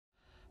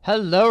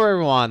Hello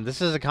everyone,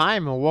 this is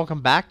Hakaym and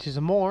welcome back to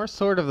some more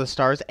Sword of the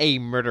Stars, A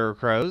Murder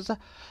Crows.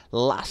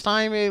 Last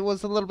time it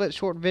was a little bit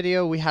short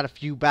video, we had a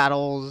few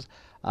battles,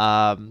 took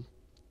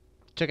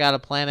out a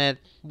planet,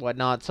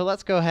 whatnot. So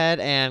let's go ahead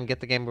and get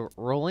the game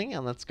rolling,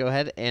 and let's go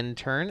ahead and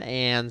turn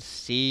and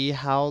see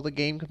how the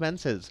game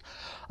commences.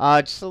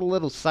 Just a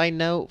little side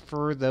note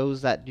for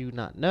those that do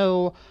not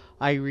know,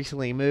 I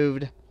recently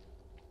moved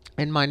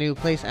in my new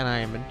place and I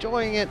am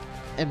enjoying it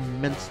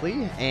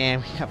immensely,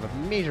 and we have a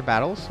major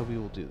battle, so we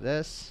will do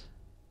this.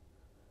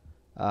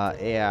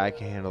 AI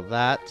can handle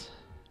that.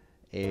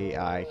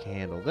 AI can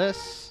handle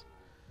this.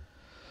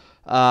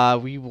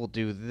 We will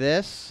do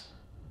this.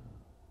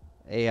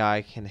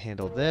 AI can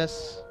handle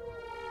this.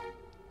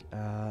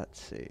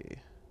 Let's see.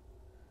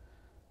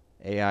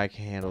 AI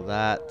can handle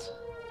that.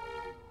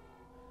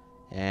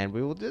 And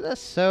we will do this.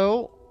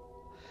 So,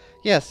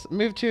 yes,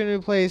 moved to a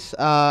new place.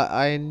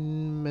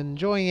 I'm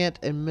enjoying it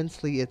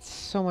immensely. It's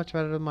so much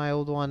better than my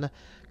old one.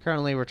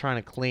 Currently, we're trying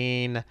to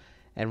clean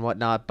and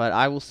whatnot, but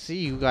I will see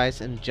you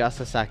guys in just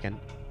a second.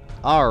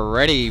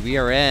 Alrighty, we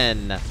are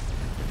in.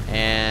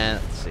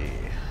 And let's see.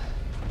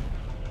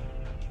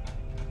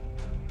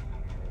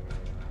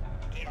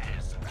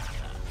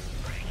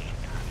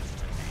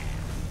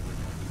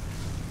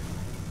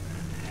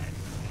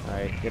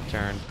 Alright, good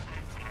turn.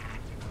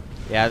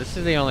 Yeah, this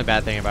is the only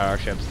bad thing about our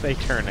ships. They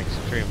turn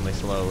extremely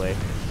slowly.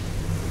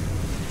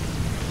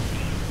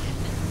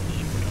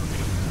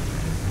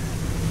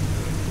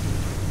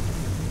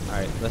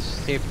 Alright, let's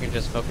see if we can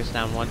just focus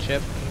down one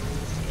ship.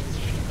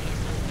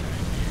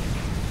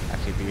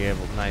 Actually be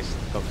able to nice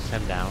focus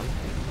him down.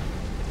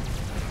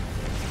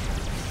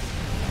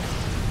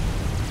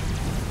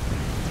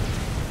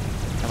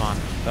 Come on,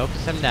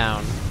 focus him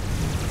down.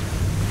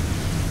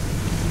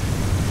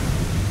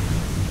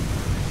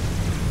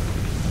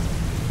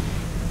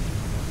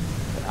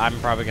 I'm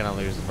probably gonna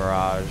lose the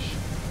barrage.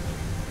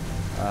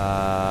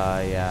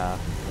 Yeah.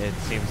 It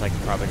seems like I'm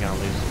probably gonna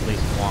lose at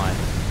least one.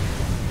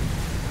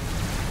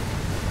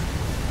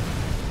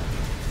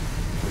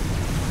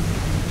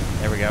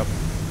 There we go.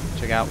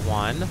 Took out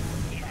one.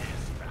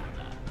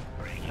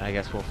 I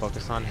guess we'll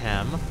focus on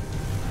him.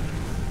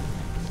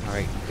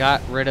 Alright,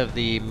 got rid of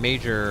the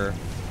major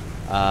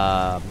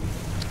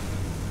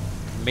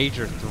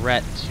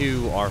threat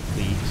to our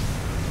fleet.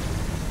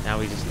 Now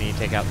we just need to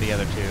take out the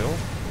other two.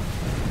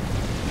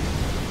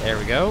 There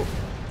we go.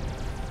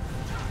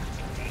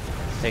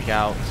 Let's take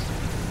out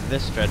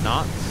this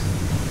dreadnought.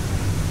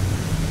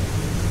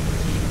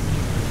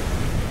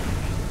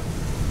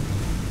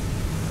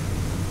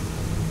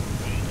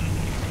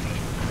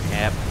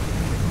 Yep.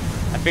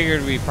 I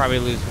figured we'd probably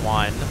lose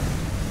one.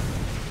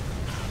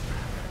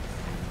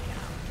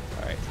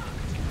 Alright.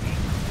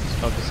 Let's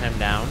focus him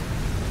down.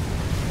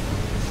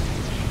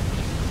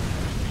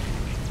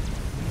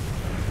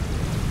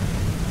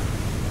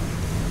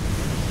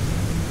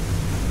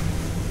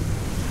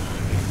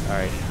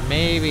 Alright,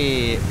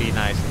 maybe it'd be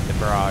nice if the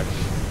barrage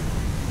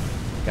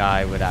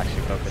guy would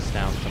actually focus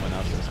down someone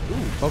else's.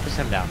 Ooh, focus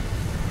him down.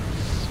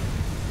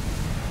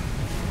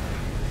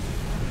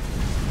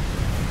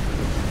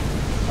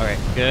 Alright,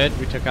 good.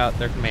 We took out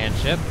their command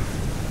ship.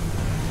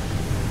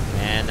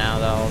 And now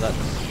that's...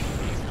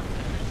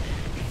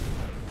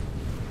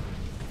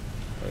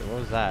 Wait, what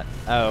was that?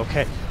 Oh,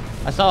 okay.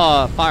 I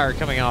saw fire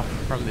coming off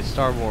from the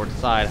starboard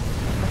side.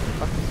 What the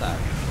fuck was that?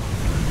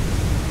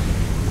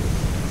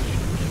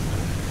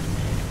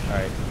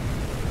 Alright.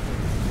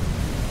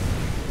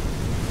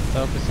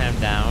 Focus him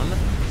down.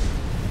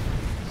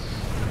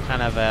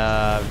 Kind of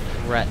a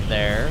threat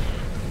there.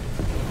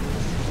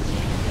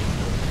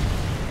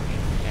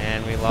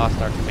 And we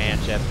lost our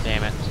command ship,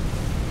 damn it.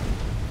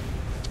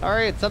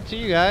 Alright, it's up to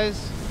you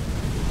guys.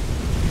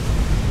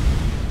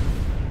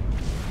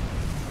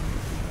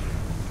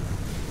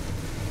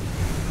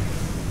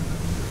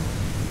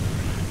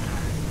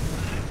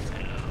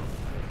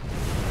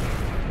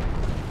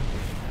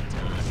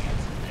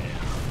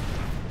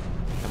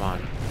 Come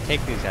on,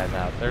 take these guys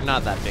out. They're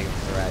not that big of a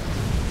threat.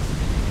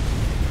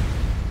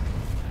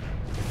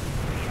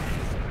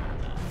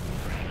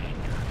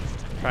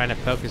 Trying to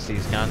focus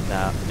these guns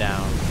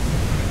down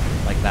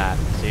like that,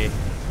 see?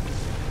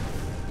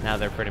 Now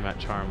they're pretty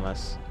much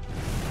harmless.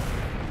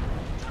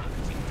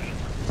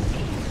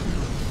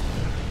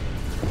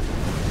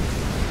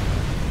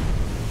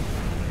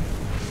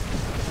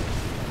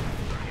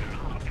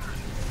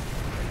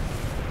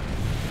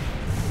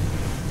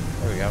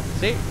 There we go.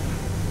 See?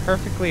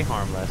 Perfectly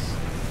harmless.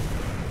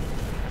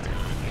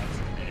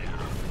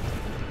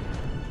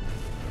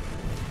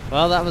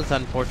 Well, that was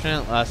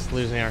unfortunate, us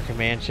losing our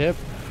command ship.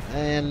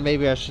 And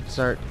maybe I should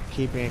start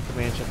keeping a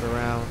command ship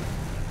around.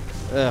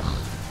 Ugh.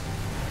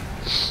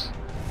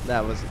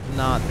 That was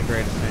not the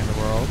greatest thing in the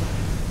world.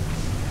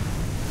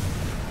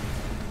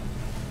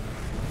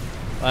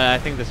 But I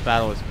think this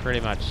battle is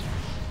pretty much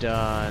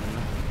done.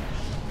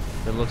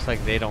 It looks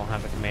like they don't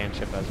have a command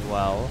ship as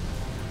well.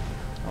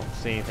 I don't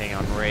see anything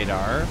on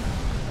radar.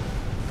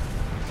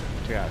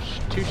 Gosh,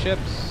 two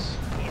ships.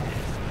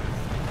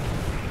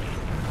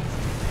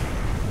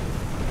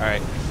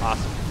 Alright,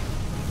 awesome.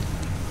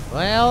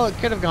 Well, it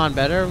could have gone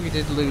better. We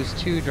did lose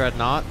 2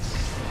 dreadnoughts.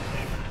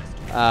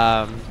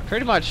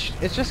 Pretty much,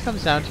 it just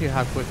comes down to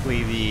how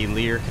quickly the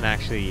Liir can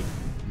actually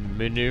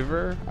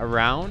maneuver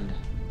around.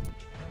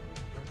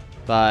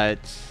 But,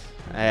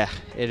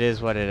 it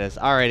is what it is.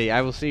 Alrighty,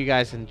 I will see you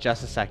guys in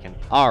just a second.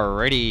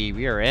 Alrighty,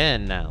 we are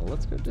in now.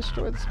 Let's go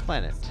destroy this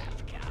planet.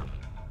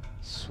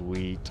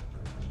 Sweet.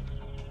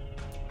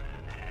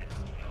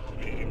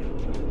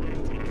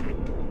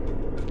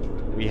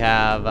 We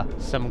have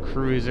some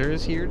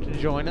cruisers here to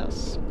join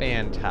us.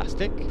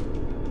 Fantastic.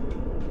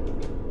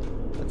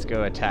 Let's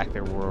go attack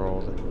their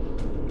world.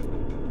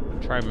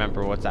 Try to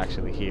remember what's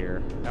actually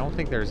here. I don't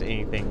think there's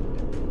anything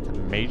that's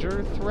a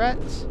major threat.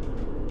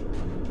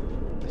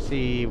 I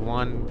see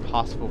one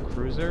possible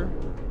cruiser.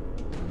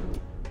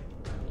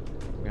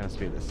 I'm gonna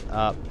speed this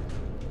up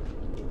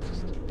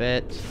just a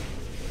bit.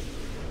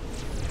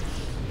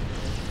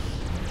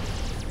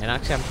 And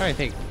actually, I'm trying to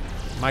think.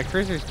 My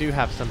cruisers do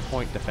have some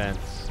point defense.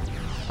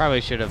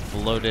 Probably should have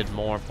loaded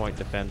more point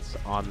defense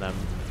on them.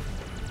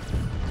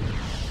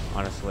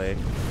 Honestly.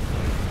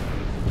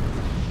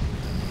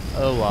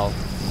 Oh well.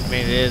 I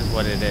mean, it is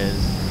what it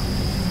is.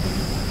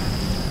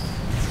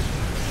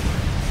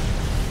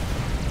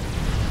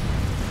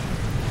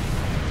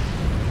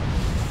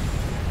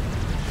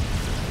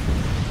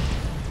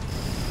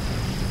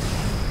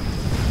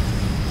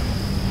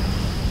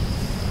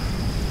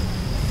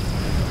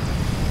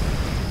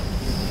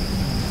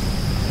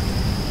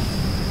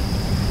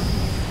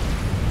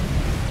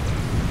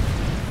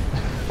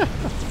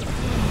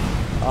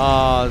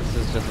 Oh, this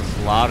is just a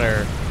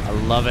slaughter. I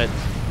love it.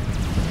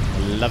 I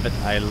love it.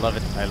 I love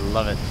it. I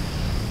love it.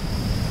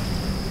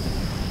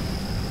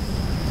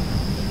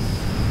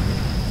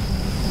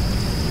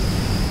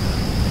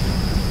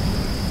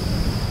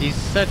 He's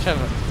such a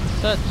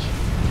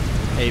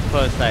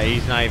puss that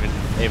he's not even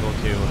able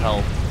to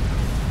help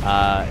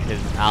his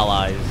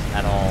allies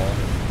at all.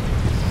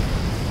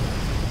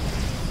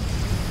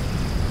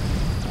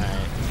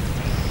 Alright.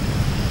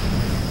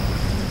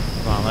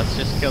 Come on, let's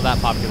just kill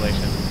that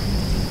population.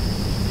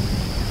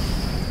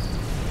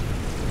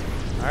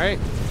 Alright.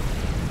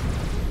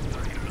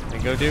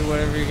 And go do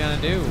whatever you're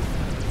gonna do.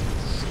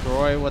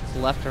 Destroy what's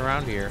left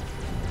around here.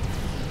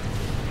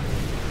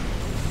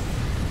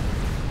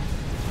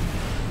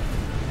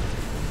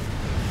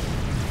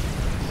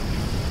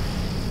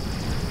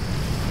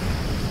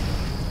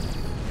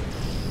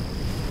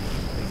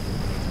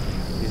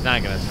 He's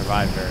not gonna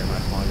survive very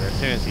much longer. As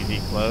soon as he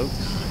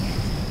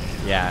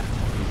decloaks, yeah,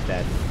 he's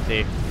dead.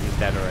 See? He's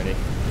dead already.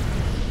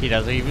 He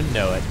doesn't even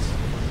know it.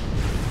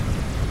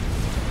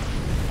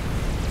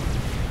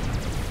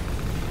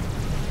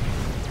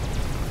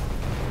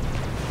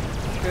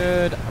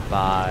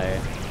 Goodbye.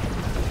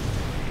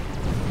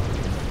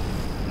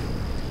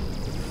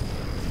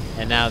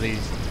 And now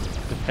these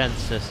defense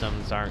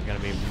systems aren't going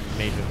to be a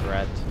major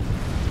threat.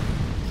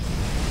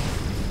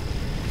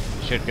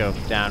 Should go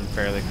down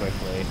fairly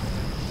quickly,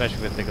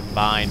 especially with the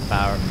combined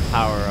power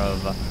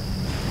of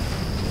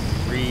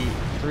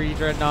three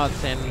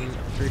dreadnoughts and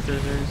 3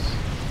 cruisers.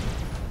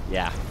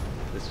 Yeah,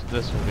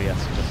 this will be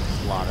just a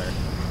slaughter.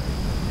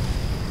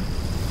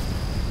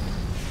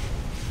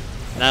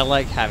 And I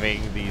like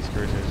having these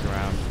cruisers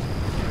around.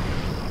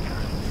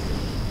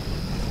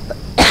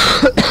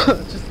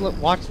 Just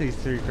watch these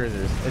 3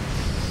 cruisers.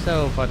 It's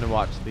so fun to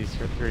watch these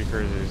 3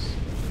 cruisers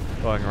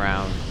going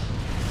around.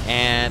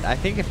 And I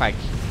think if I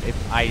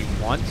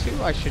want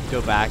to, I should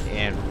go back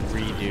and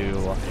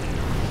redo.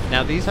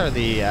 Now these are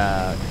the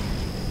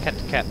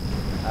Ket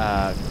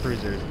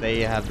cruisers.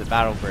 They have the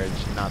battle bridge,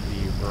 not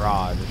the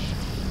barrage.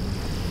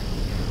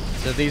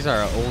 So these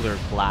are an older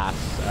class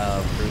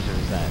of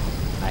cruisers that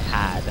I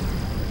had.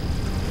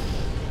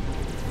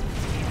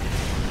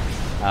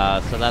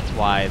 So that's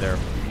why they're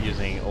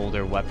using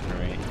older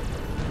weaponry.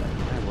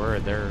 My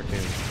word, they're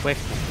doing quick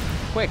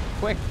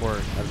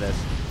work of this.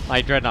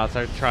 My dreadnoughts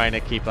are trying to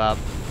keep up.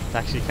 It's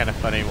actually kind of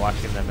funny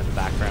watching them in the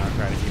background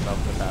trying to keep up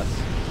with us.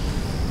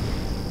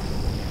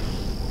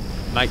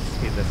 Might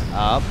speed this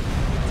up,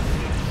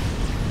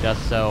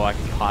 just so I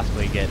can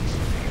possibly get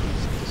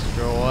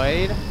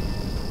destroyed.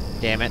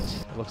 Damn it.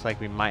 Looks like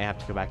we might have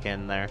to go back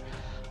in there.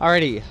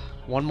 Alrighty.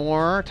 One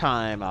more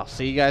time. I'll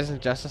see you guys in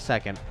just a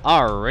second.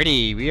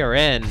 Alrighty, we are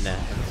in. And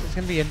this is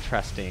going to be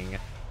interesting,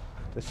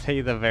 to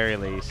say the very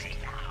least.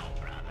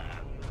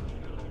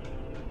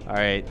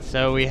 Alright,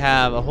 so we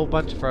have a whole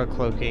bunch for our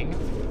cloaking.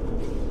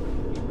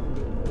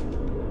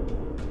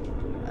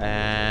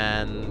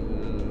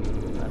 And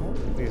I don't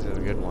think these are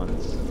the good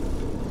ones.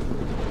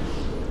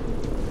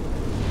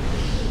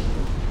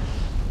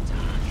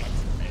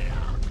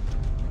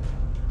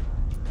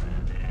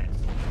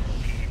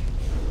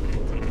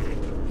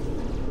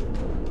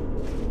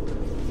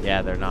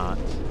 Yeah, they're not.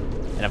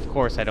 And of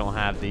course I don't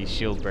have these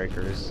shield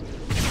breakers.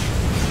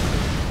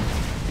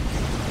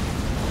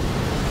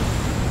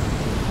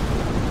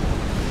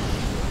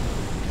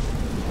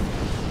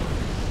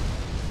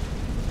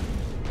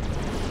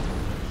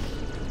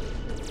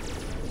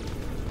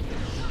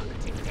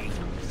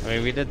 I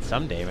mean, we did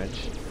some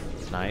damage.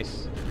 It's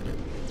nice.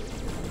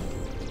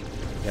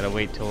 Gotta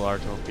wait till our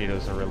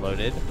torpedoes are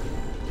reloaded.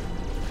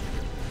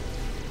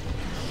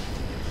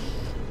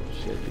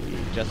 Should be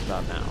just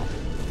about now.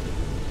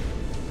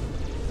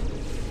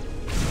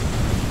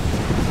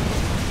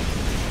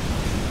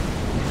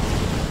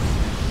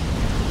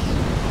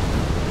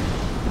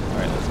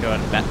 Alright, let's go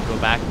ahead and go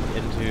back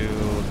into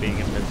being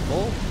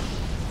invincible.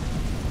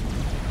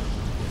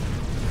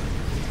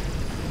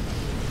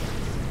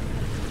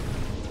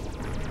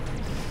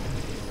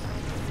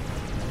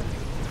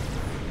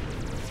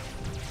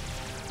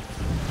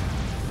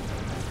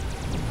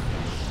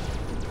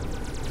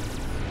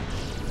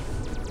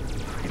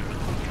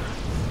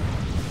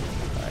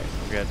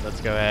 Good.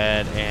 Let's go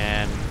ahead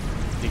and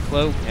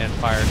decloak and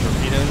fire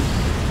torpedoes.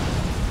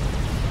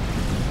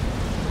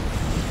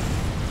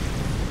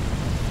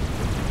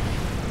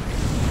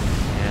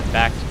 And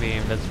back to being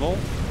invincible.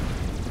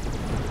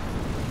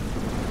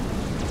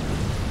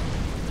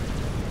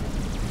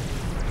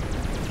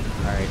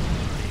 Alright.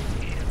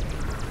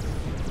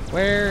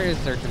 Where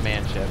is their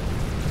command ship?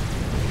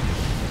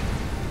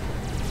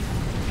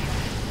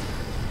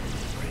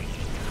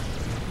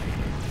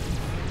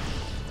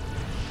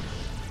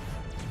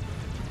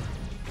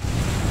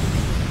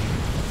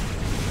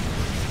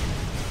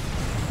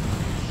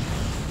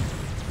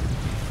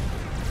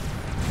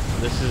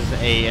 This is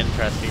a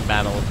interesting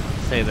battle, to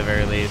say the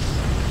very least.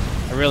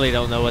 I really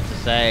don't know what to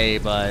say,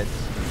 but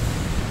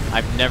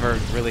I've never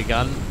really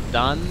done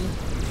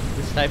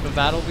this type of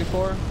battle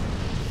before.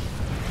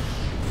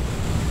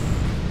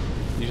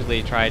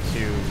 Usually try to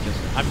just...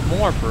 I'm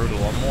more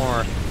brutal, I'm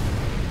more...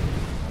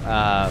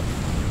 I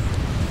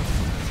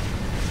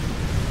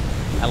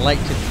like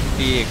to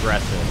be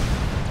aggressive.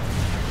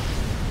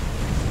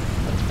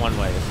 That's one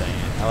way of saying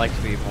it. I like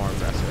to be more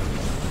aggressive.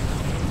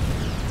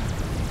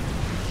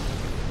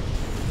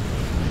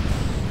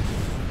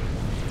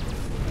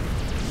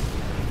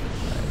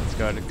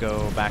 To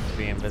go back to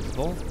being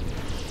invisible.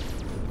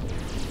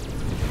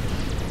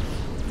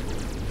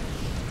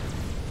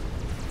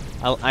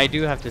 I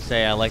do have to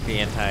say I like the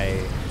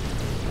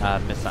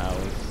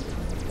anti-missiles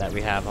that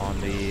we have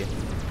on the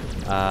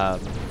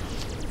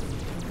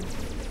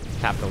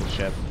capital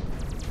ship.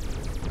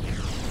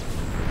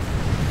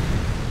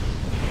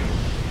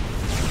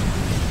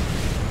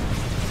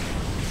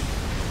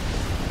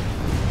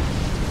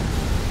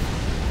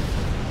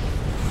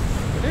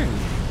 They're doing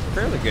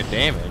fairly good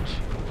damage.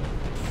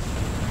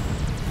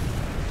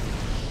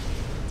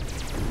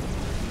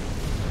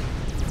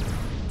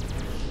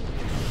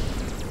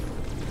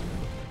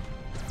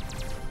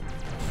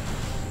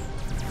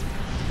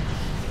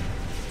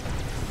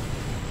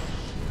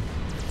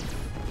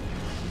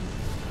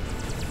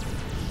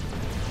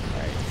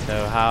 So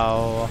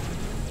how...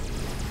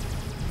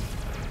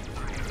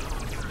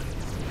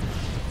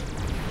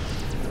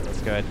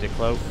 Let's go ahead and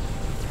decloak.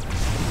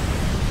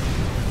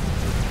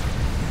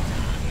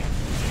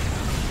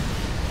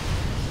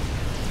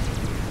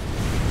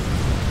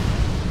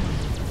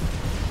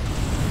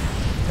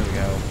 There we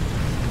go.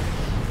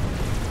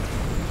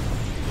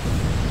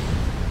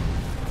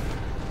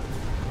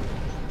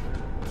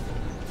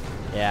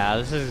 Yeah,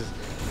 this is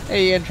an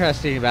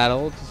interesting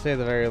battle, to say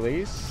the very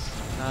least.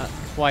 Not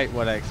quite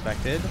what I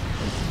expected.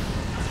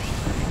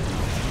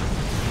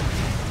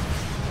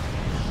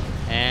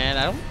 And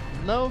I don't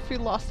know if we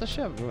lost the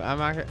ship.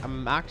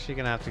 I'm actually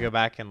going to have to go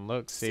back and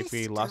look, see if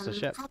we lost the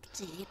ship.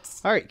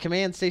 Alright,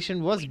 command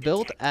station was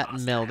built at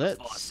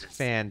Melditz.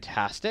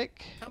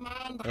 Fantastic.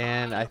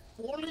 And I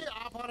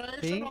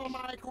think...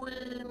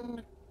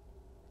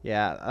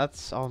 Yeah,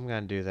 that's all I'm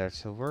going to do there.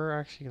 So we're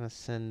actually going to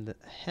send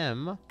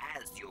him.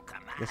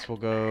 This will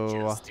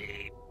go...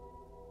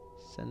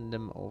 Send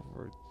him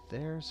over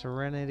there.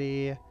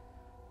 Serenity.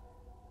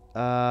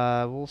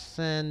 We'll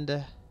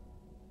send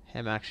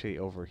him actually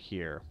over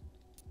here.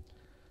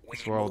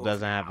 This world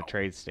doesn't have a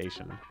trade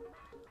station.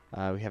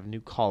 We have a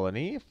new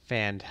colony.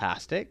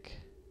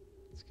 Fantastic.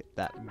 Let's get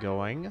that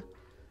going.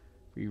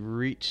 We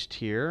reached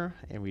here,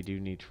 and we do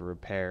need to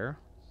repair.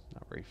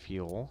 Not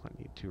refuel. I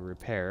need to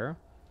repair.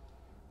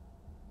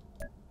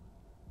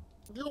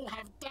 You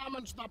have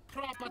damaged the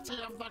property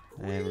of the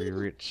Queen. And we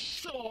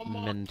reach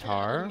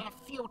Mintar.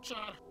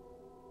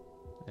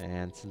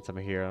 And since I'm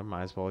here, I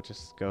might as well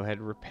just go ahead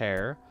and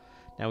repair.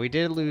 Now we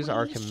did lose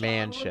our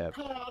command ship.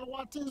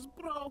 What is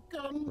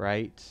broken.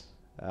 Right?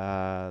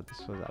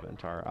 This was at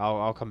Mintar.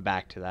 I'll come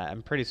back to that.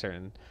 I'm pretty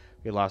certain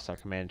we lost our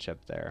command ship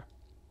there.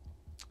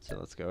 So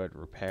let's go ahead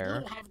and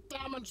repair. You have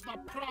damaged the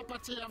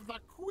property of the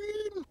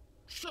Queen.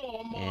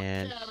 Show more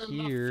And care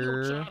here, in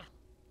the future.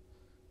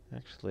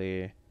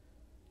 actually,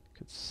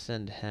 could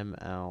send him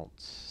out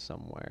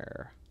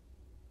somewhere.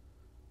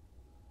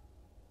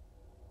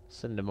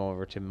 Send him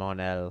over to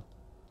Monel.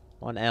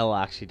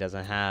 Monel actually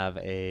doesn't have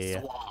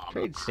a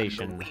trade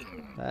station.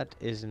 That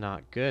is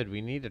not good.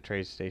 We need a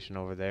trade station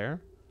over there.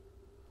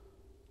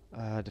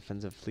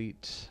 Defensive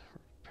fleet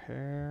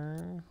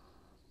repair.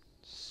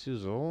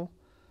 Suzel.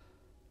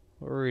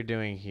 What were we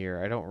doing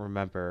here? I don't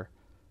remember.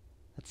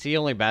 That's the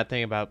only bad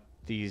thing about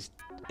these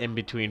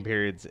in-between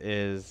periods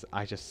is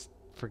I just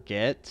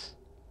forget.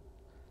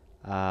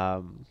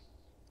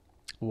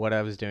 what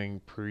I was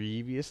doing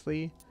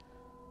previously.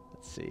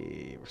 Let's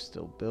see, we're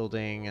still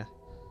building.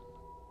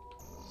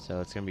 So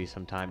it's going to be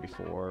some time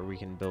before we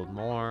can build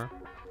more.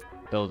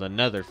 Build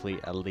another fleet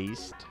at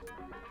least.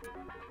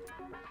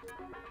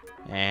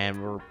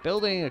 And we're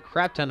building a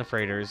crap ton of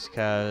freighters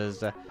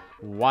because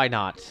why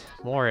not?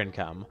 More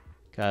income.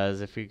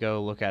 Because if we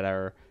go look at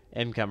our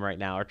income right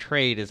now, our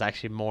trade is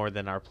actually more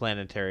than our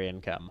planetary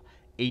income.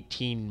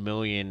 18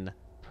 million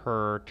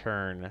per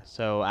turn.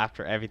 So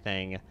after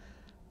everything,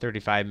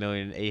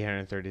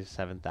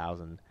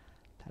 35,837,000.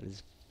 That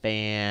is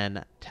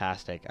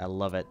fantastic. I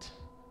love it.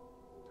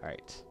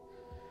 Alright.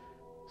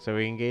 So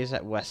we engage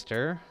at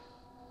Wester.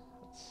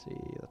 Let's see.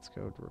 Let's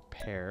go to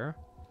repair.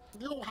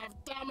 You have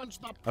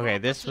damaged the Okay,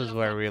 this was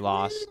where we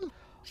lost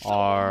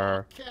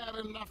our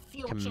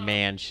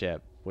command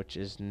ship, which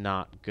is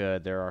not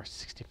good. There are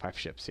 65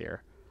 ships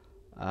here.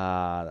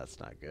 That's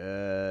not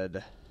good.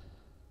 Not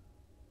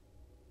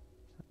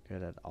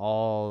good at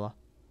all.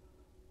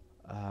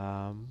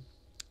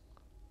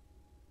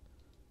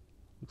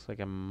 Looks like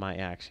I might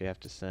actually have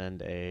to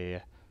send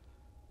a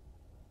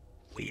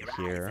fleet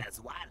here.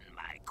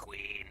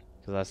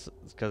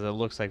 Because it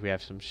looks like we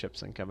have some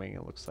ships incoming.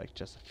 It looks like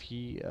just a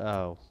few.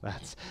 Oh,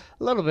 that's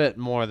a little bit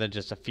more than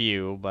just a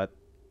few, but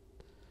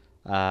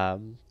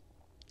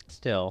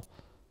still.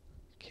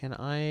 Can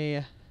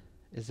I?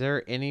 Is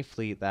there any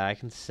fleet that I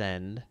can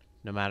send,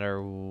 no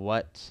matter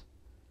what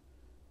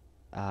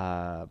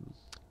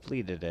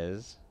fleet it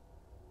is?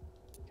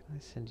 Can I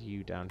send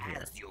you down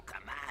here? As you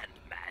command,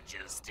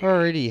 Majesty.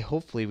 Alrighty.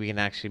 Hopefully, we can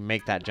actually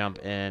make that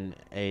jump in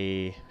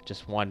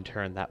just one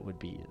turn. That would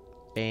be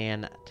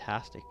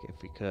fantastic if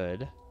we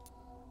could.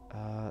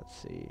 Let's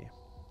see.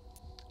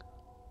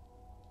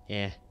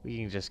 Yeah, we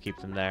can just keep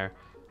them there.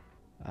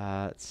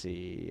 Let's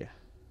see.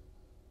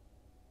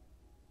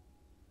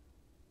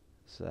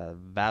 So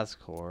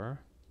Vascor.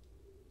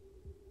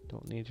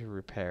 Don't need to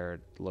repair,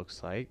 it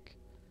looks like.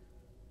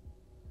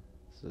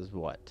 This is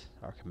what?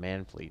 Our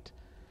command fleet.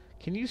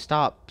 Can you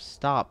stop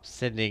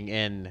sending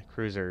in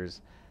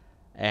cruisers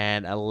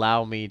and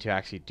allow me to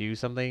actually do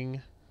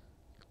something?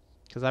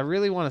 Because I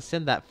really want to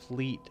send that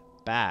fleet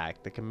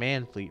back, the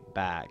command fleet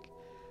back,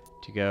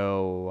 to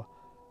go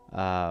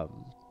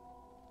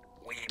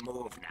We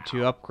move now.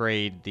 to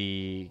upgrade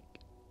the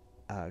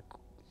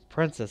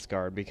Princess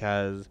Guard,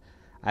 because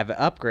I've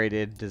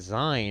upgraded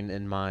design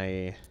in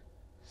my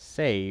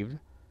save.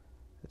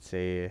 Let's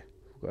see,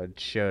 go ahead and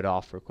show it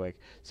off real quick.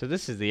 So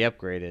this is the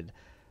upgraded.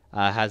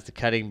 Has the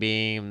cutting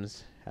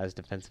beams, has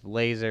defensive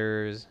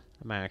lasers.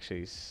 I'm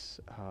actually,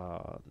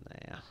 nah,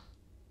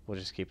 we'll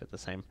just keep it the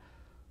same.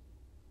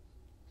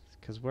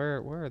 Because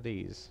where are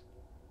these?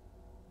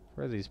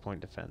 Where are these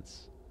point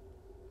defense?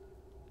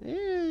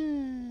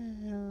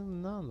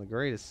 Not the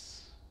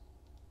greatest.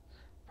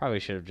 Probably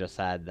should have just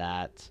had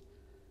that.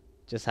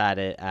 Just had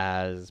it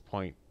as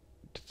point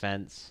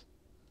defense.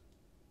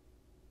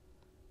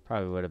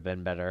 Probably would have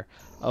been better.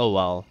 Oh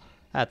well,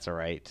 that's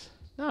alright.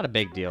 Not a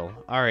big deal.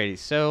 Alrighty,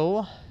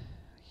 so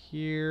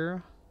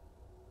here.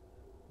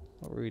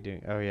 What were we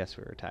doing? Oh yes,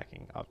 we were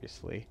attacking,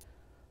 obviously.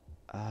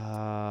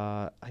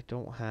 I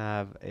don't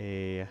have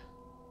a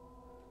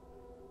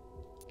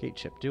gate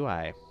ship, do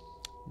I?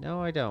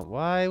 No, I don't.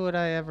 Why would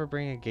I ever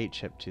bring a gate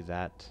ship to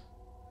that?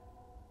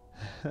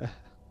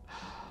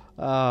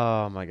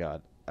 Oh my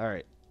god.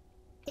 Alright.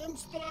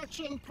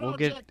 We'll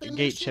get a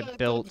gate ship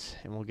built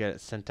and we'll get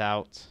it sent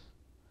out.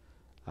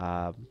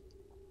 And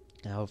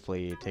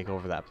hopefully take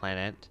over that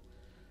planet.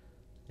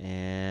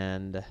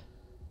 And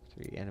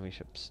 3 enemy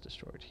ships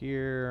destroyed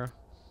here.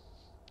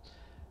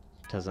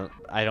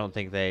 I don't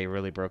think they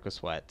really broke a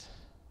sweat.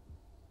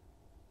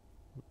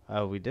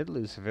 Oh, we did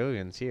lose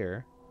civilians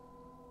here,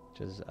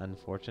 which is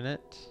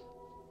unfortunate.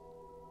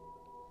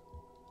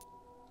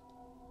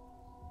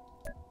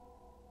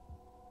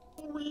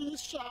 We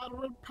shall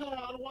repair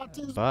what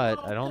is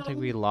But I don't think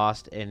we broken.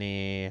 lost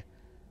any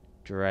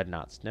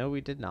dreadnoughts. No,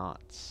 we did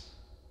not.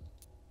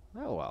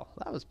 Oh well,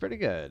 that was pretty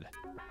good.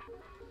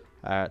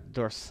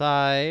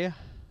 Dorsai.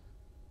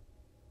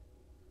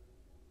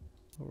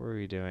 What were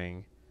we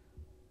doing?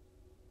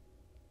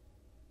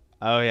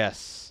 Oh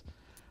yes,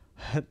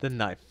 the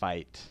knife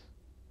fight.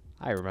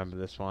 I remember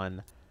this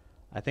one.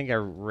 I think I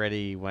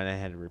already went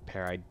ahead and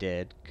repair. I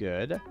did.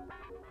 Good.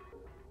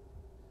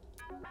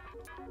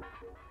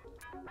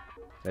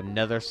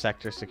 Another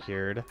sector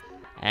secured.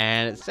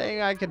 And it's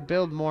saying I could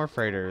build more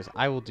freighters.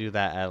 I will do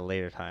that at a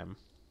later time.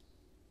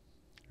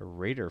 A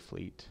raider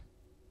fleet.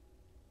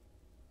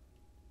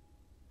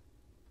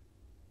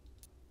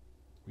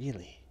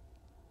 Really?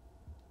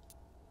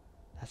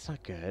 That's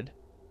not good.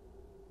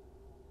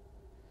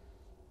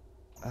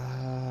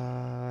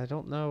 I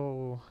don't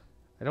know.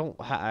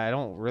 I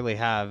don't really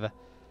have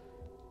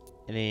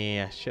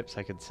any ships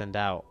I could send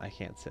out. I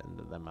can't send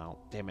them out.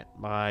 Damn it.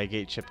 My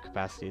gate ship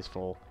capacity is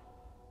full.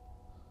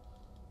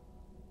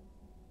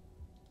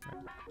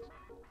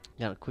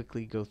 Gotta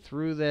quickly go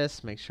through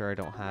this, make sure I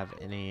don't have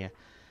any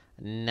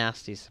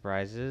nasty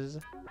surprises.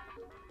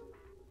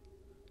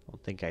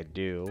 Don't think I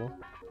do,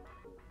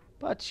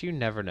 but you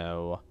never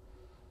know.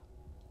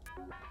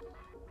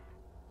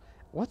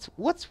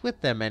 what's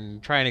with them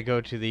and trying to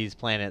go to these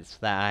planets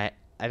that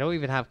I don't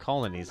even have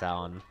colonies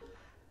on?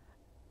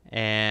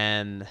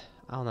 And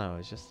I don't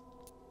know,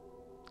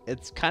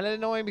 it's kind of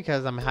annoying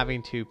because I'm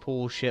having to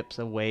pull ships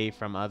away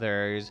from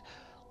others.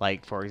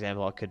 Like, for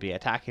example, it could be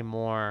attacking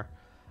more,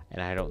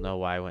 and I don't know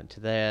why I went to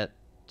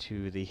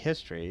the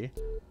history.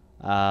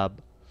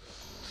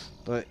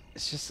 But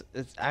it's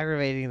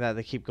aggravating that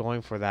they keep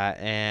going for that,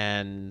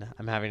 and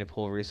I'm having to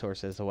pull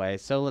resources away.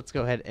 So let's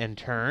go ahead and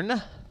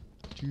turn.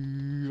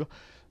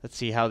 Let's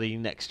see how the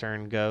next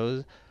turn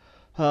goes.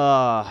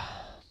 Oh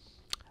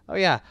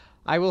yeah,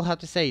 I will have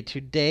to say,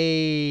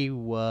 today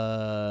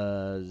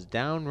was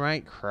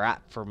downright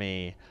crap for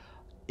me.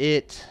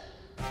 It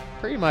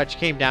pretty much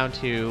came down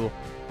to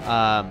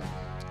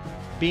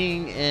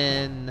being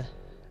in...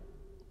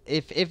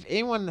 If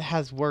anyone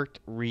has worked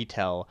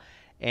retail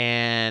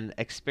and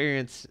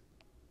experienced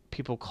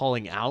people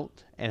calling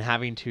out and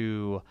having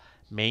to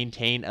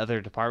maintain other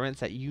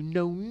departments that you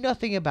know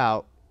nothing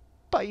about,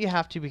 but you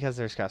have to because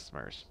there's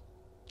customers.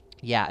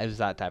 Yeah, it was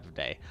that type of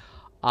day.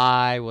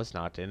 I was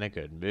not in a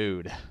good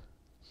mood.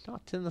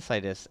 Not in the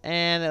slightest.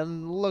 And it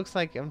looks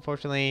like,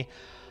 unfortunately,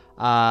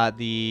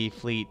 the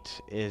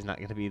fleet is not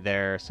going to be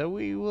there.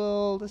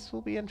 So this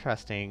will be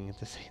interesting,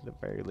 to say the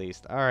very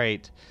least.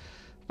 Alright.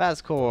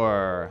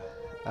 Vascore.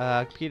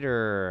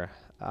 Computer.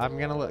 I'm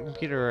going to let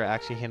computer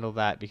actually handle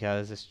that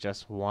because it's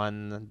just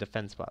one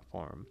defense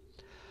platform.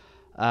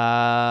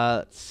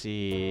 Let's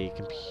see.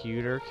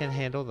 Computer can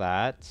handle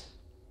that.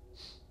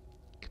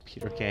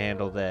 Computer can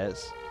handle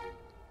this.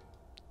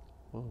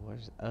 Oh,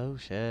 oh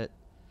shit.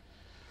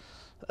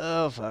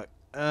 Oh fuck.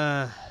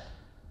 I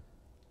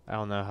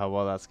don't know how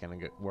well that's gonna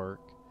work.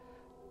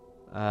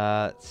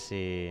 Let's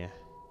see.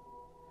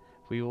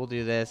 We will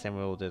do this and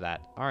we will do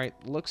that. Alright,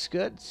 looks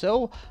good.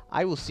 So,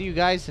 I will see you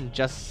guys in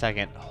just a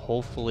second.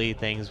 Hopefully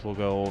things will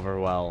go over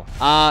well.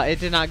 It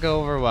did not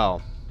go over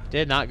well.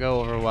 Did not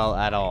go over well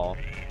at all.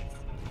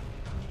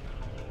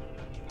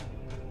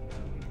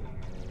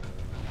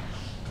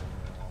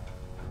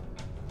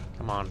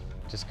 Come on,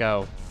 just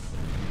go.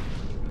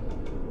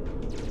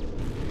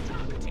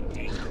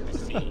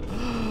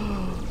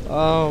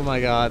 Oh my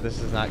god,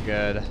 this is not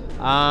good.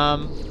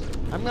 I'm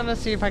gonna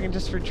see if I can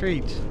just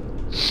retreat.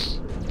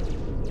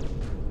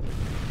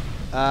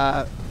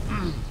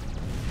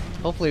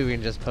 Hopefully we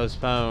can just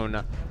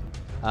postpone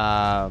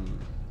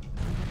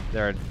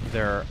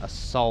their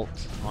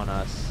assault on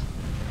us.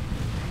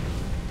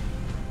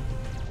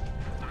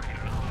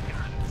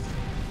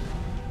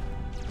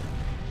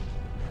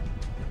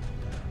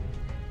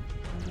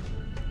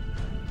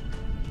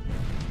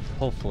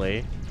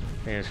 Hopefully,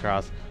 fingers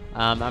crossed.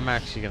 I'm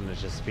actually gonna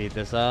just speed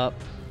this up.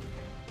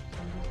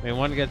 I mean,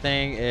 one good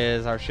thing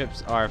is our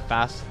ships are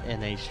fast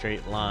in a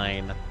straight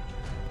line.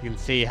 You can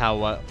see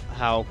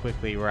how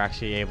quickly we're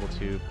actually able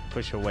to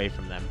push away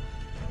from them.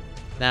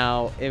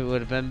 Now, it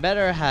would have been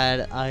better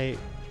had I...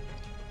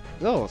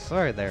 Oh,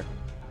 sorry there.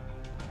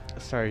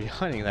 Sorry,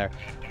 yawning there.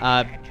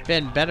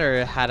 Been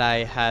better had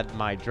I had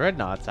my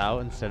dreadnoughts out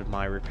instead of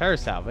my repair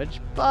salvage.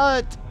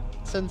 But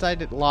since I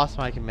lost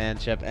my command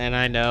ship, and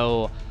I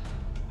know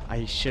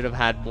I should have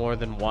had more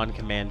than one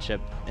command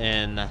ship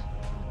in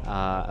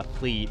a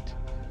fleet,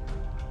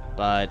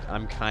 but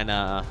I'm kind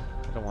of,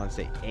 I don't want to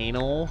say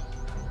anal,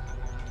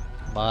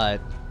 but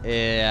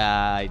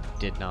I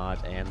did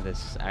not, and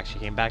this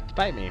actually came back to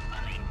bite me.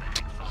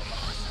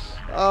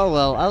 Oh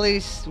well, at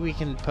least we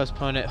can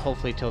postpone it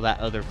hopefully till that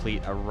other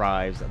fleet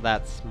arrives.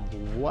 That's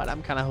what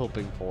I'm kind of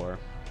hoping for.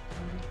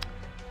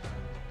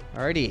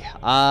 Alrighty,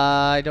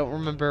 I don't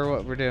remember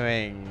what we're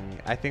doing.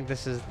 I think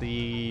this is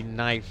the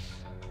knife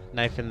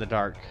in the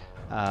dark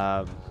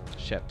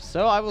ship.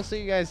 So I will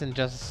see you guys in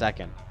just a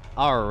second.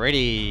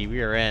 Alrighty,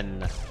 we are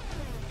in.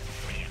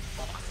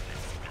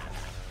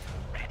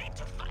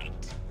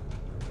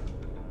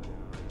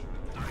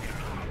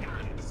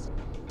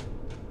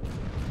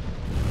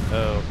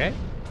 Okay.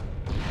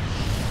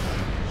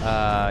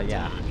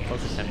 Yeah,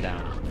 focus him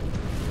down.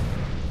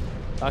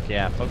 Fuck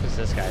yeah, focus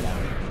this guy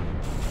down.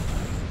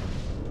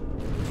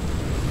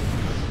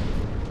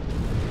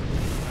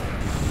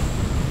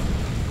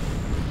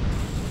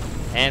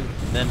 And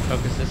then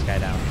focus this guy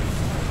down.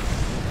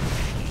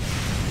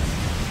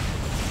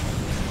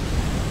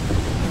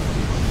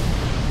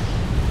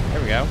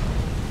 There we go.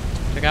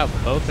 Took out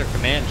both their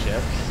command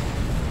ships.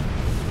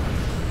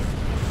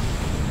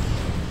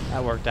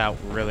 That worked out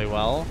really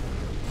well.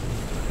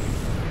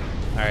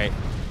 Alright.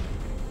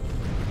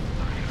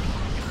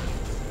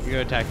 You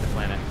go attack the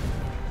planet.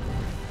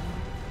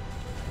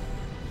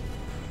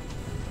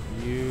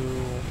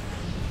 You...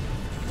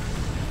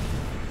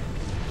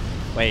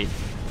 Wait,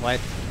 what?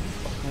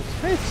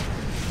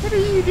 What are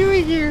you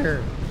doing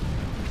here?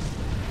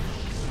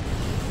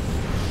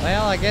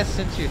 Well, I guess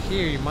since you're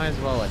here, you might as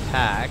well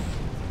attack.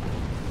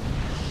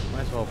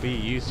 Might as well be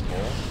useful.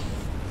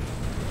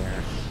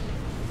 There.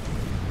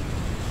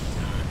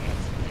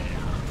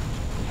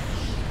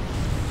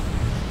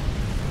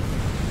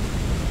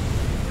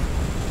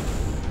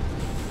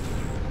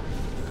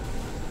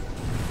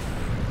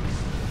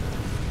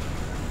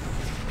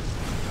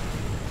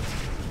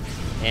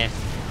 Eh.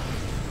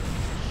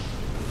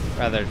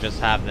 Rather just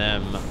have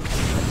them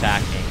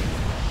attacking.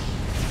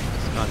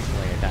 Just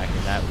constantly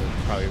attacking. That would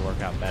probably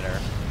work out better.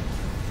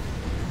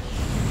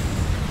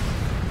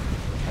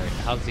 Alright,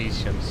 how's these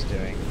ships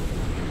doing?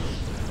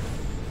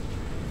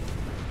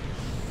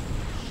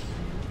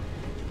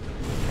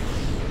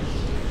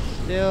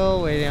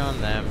 Still waiting on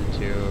them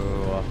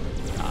to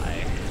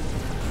die.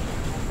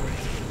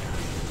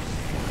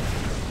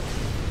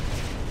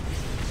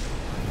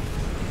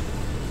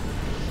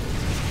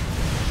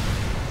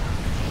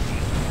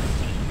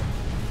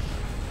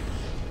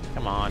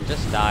 Come on,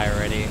 just die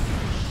already.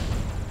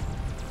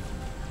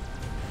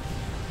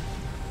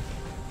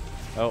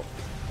 Oh,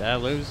 did I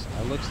lose?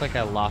 It looks like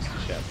I lost a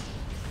ship.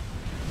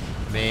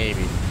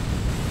 Maybe.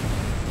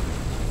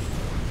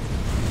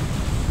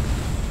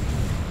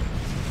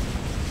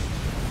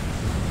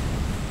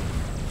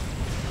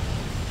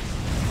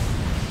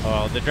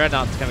 Well, the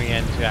Dreadnought's coming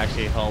in to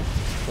actually help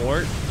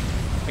support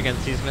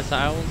against these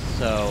missiles,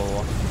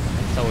 so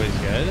it's always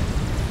good.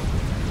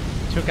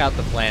 Took out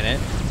the planet.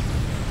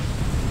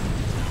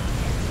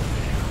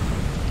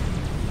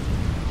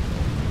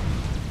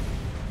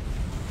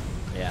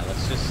 Yeah,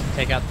 let's just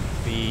take out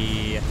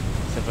the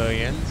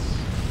civilians.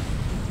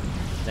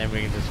 Then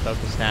we can just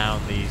focus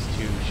down these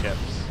two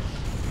ships.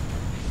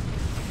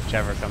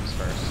 Whichever comes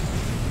first.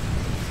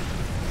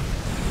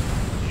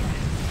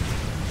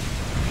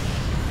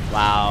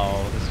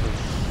 Wow, this was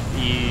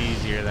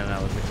easier than I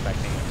was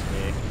expecting it to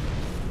be.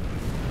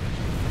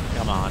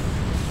 Come on.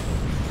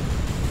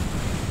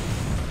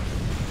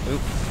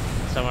 Oop.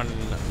 Someone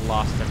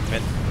lost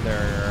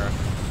their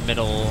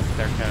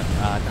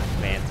not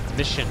command,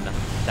 mission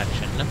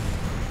section.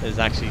 Is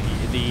actually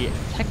the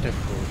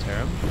technical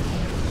term.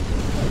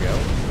 There we go.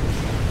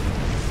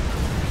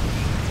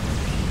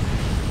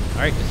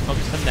 Alright, just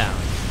focus them down.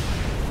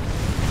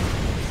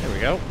 There we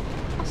go.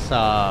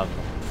 Awesome.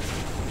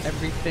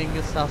 Everything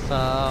is awesome.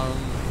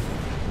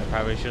 I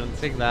probably shouldn't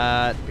sing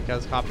that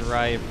because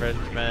copyright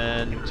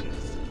infringement.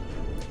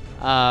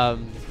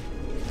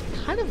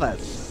 Kind of a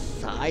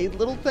side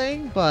little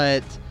thing,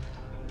 but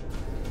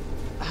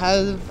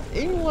has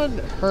anyone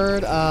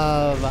heard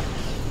of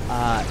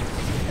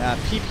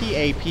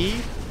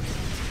PPAP?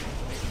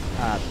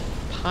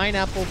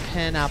 Pineapple,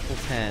 pen, apple,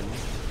 pen.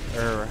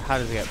 Or how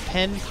does it go?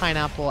 Pen,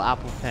 pineapple,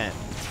 apple, pen.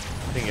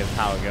 I think is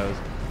how it goes.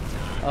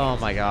 Oh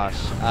my gosh.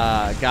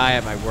 A guy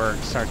at my work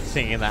started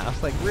singing that. I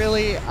was like,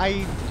 really?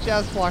 I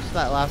just watched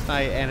that last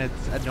night and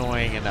it's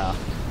annoying enough.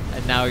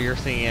 And now you're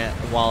singing it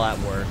while at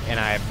work and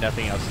I have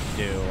nothing else to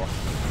do.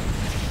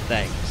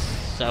 Thanks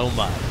so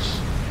much.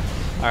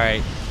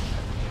 Alright.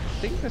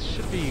 I think this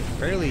should be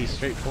fairly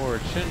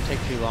straightforward. Shouldn't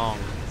take too long.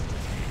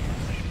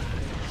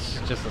 It's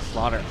just a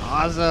slaughter.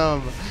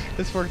 Awesome!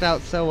 This worked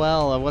out so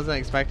well. I wasn't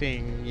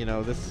expecting, you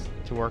know, this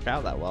to work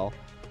out that well.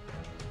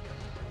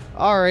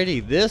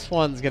 Alrighty, this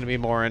one's gonna be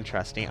more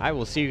interesting. I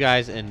will see you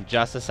guys in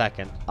just a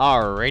second.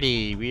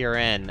 Alrighty, we are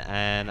in,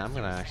 and I'm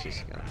gonna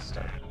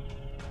start.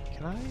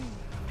 Can I?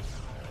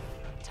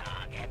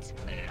 Target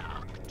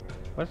locked.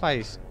 What if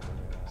I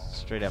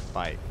straight up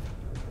fight?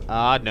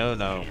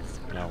 No.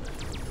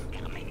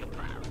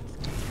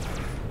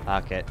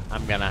 Fuck it.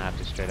 I'm gonna have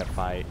to straight up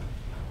fight.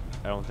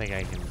 I don't think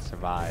I can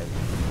survive.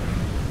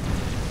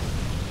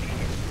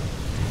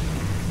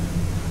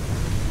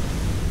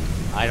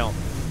 I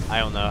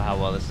don't know how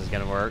well this is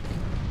gonna work.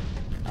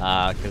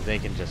 Because they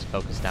can just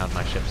focus down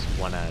my ships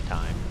one at a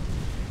time.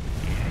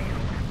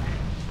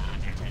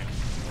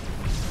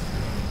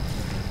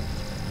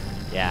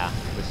 Yeah,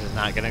 this is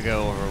not gonna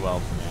go over well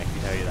for me, I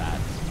can tell you that.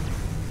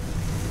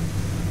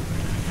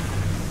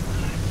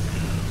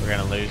 We're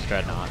gonna lose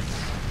Dreadnoughts.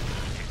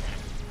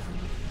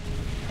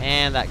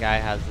 And that guy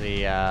has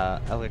the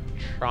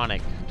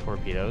electronic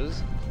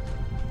torpedoes.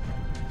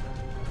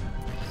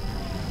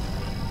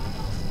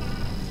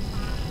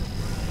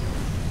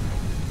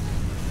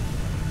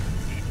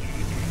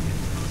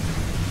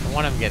 I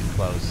want him getting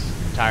close.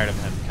 I'm tired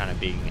of him kind of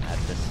being at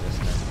this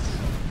distance.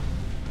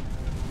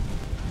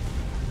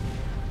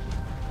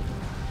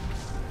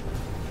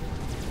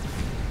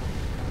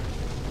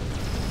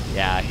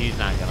 Yeah, he's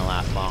not gonna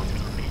last long.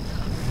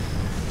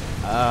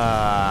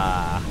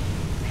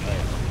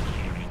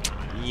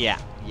 Yeah,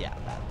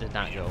 that did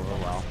not go over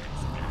well.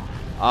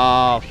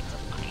 Oh.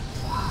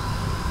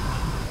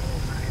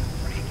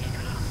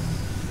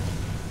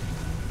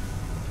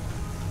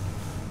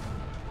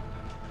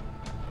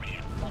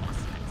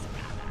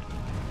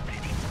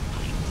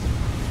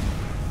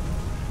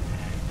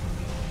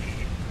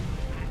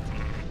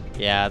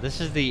 Yeah, this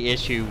is the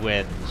issue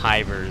with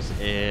Hivers.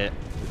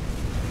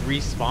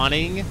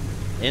 Respawning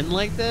in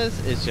like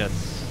this is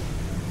just...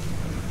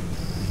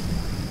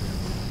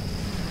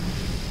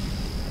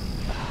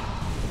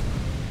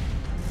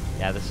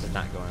 Yeah, this is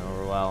not going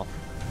over well.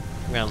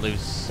 I'm gonna lose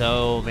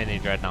so many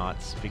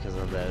Dreadnoughts because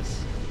of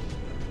this.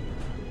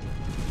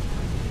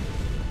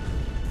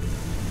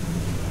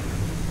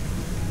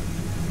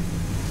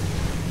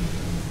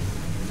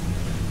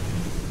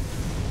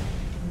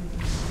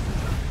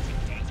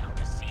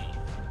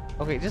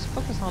 Okay, just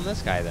focus on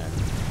this guy then.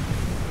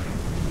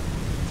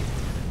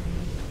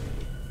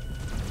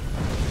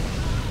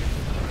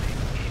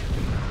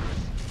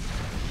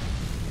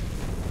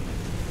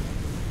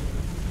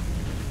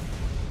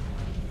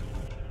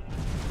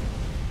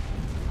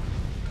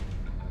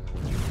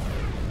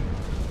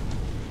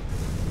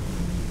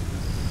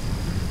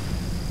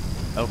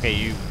 Okay,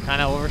 you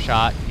kind of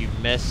overshot. You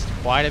missed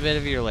quite a bit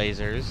of your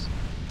lasers.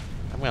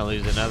 I'm gonna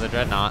lose another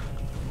dreadnought.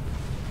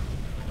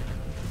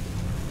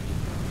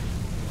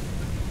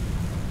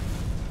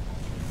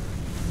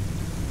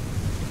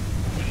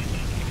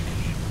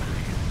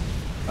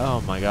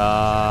 Oh my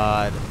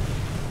god.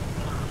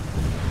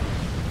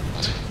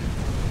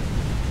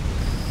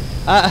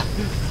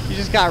 You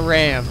just got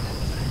rammed.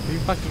 Are you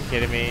fucking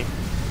kidding me?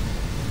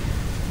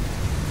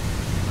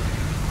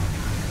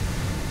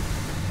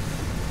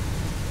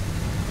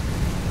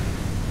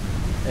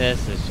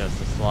 This is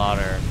just a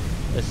slaughter.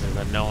 This is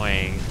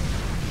annoying.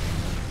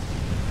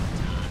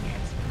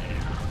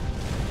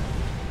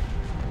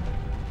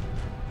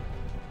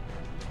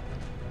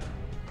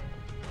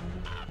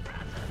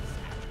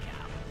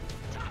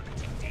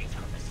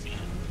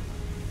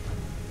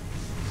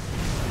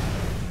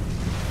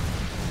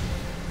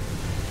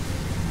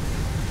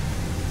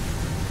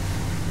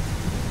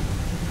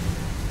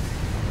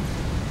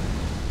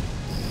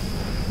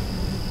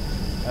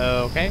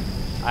 Okay,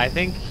 I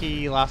think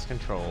he lost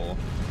control.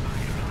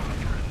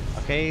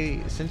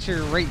 Okay, since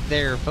you're right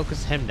there,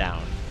 focus him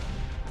down.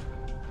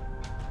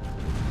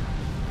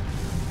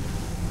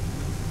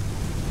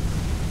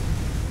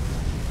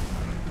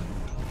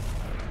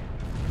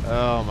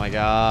 Oh my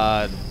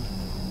god.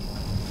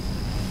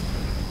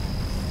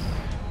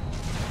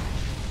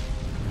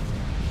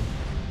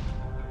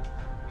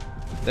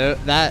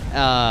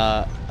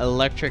 That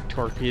electric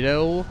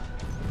torpedo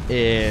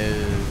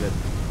is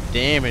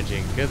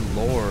damaging. Good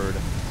lord.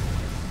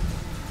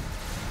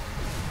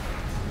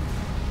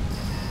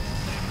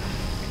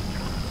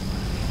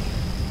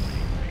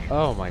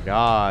 Oh my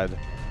god.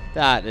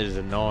 That is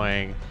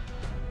annoying.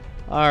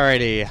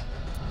 Alrighty.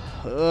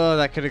 Oh,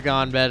 that could have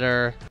gone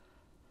better.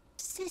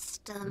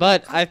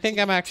 But I think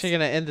I'm actually going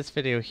to end this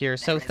video here.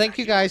 So thank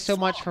you guys so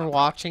much for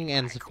watching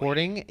and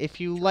supporting. If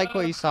you like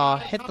what you saw,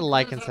 hit the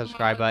like and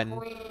subscribe button.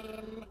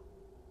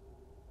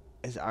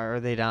 Are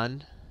they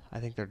done? I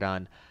think they're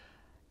done.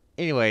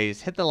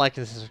 Anyways, hit the like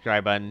and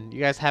subscribe button.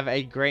 You guys have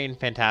a great and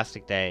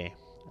fantastic day.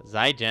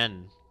 Zai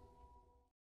Jen.